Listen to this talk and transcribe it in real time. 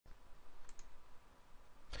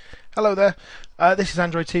Hello there, this is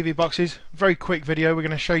Android TV Boxes. Very quick video. We're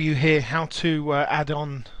going to show you here how to add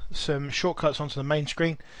on some shortcuts onto the main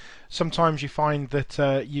screen. Sometimes you find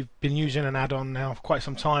that you've been using an add-on now for quite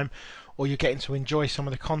some time, or you're getting to enjoy some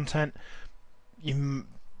of the content. You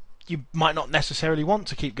might not necessarily want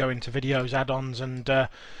to keep going to videos, add-ons, and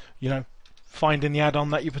finding the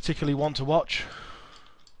add-on that you particularly want to watch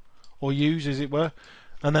or use, as it were,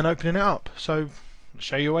 and then opening it up. So I'll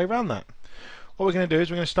show you a way around that. What we're going to do is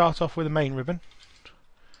we're going to start off with the main ribbon,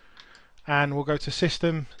 and we'll go to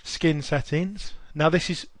System, Skin Settings. Now this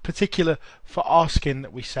is particular for our skin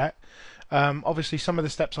that we set. Obviously some of the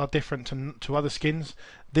steps are different to other skins.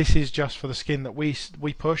 This is just for the skin that we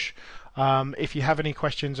push. If you have any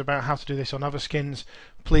questions about how to do this on other skins,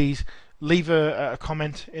 please leave a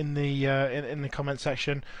comment in the comment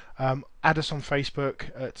section. Add us on Facebook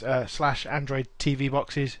at /Android TV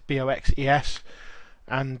Boxes BOXES.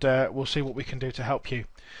 And we'll see what we can do to help you.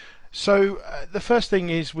 So the first thing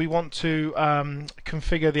is we want to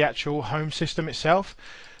configure the actual home system itself.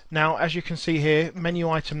 Now, as you can see here, menu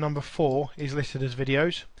item number 4 is listed as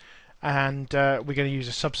videos, and we're going to use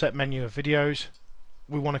a subset menu of videos.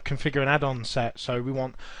 We want to configure an add-on set, so we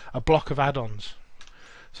want a block of add-ons.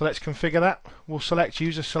 So let's configure that. We'll select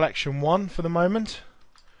user selection 1 for the moment.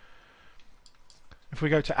 If we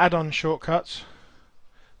go to add-on shortcuts,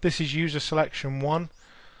 this is user selection 1.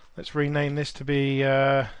 Let's rename this to be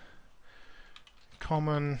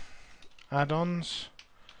common add-ons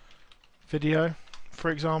video,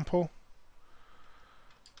 for example.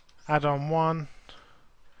 Add-on 1.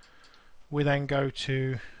 We then go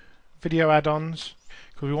to video add-ons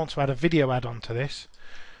because we want to add a video add-on to this.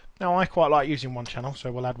 Now I quite like using one channel,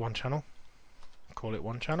 so we'll add one channel. Call it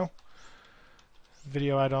one channel.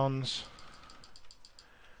 Video add-ons.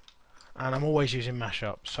 And I'm always using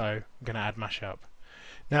mashup, so I'm going to add mashup.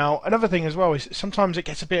 Now another thing as well is sometimes it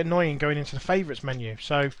gets a bit annoying going into the favorites menu,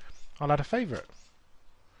 so I'll add a favorite.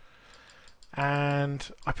 And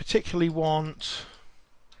I particularly want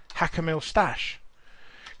Hackermill Stash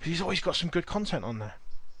because he's always got some good content on there,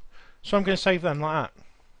 so I'm going to save them like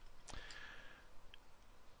that.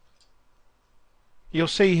 You'll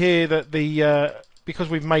see here that the because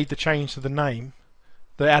we've made the change to the name,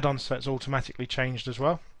 the add-on set's automatically changed as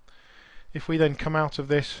well. If we then come out of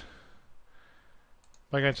this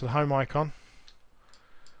by going to the home icon,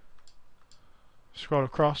 scroll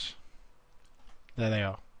across, there they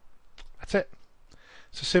are. That's it.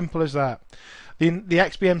 It's as simple as that. The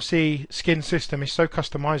XBMC skin system is so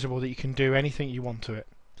customizable that you can do anything you want to it,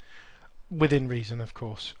 within reason, of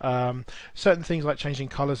course. Certain things like changing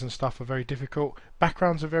colors and stuff are very difficult.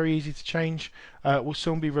 Backgrounds are very easy to change. We'll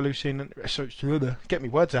soon be releasing, get me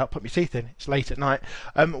words out, put my teeth in, it's late at night.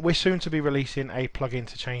 We're soon to be releasing a plugin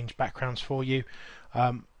to change backgrounds for you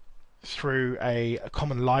through a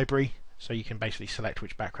common library, so you can basically select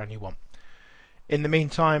which background you want. In the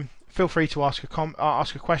meantime, feel free to ask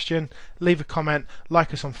a question, leave a comment,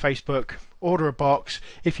 like us on Facebook, order a box.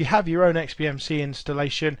 If you have your own XBMC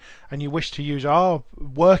installation and you wish to use our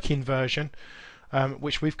working version,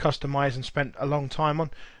 which we've customized and spent a long time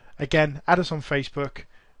on, again, add us on Facebook,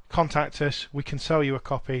 contact us, we can sell you a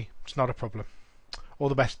copy, it's not a problem. All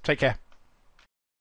the best, take care.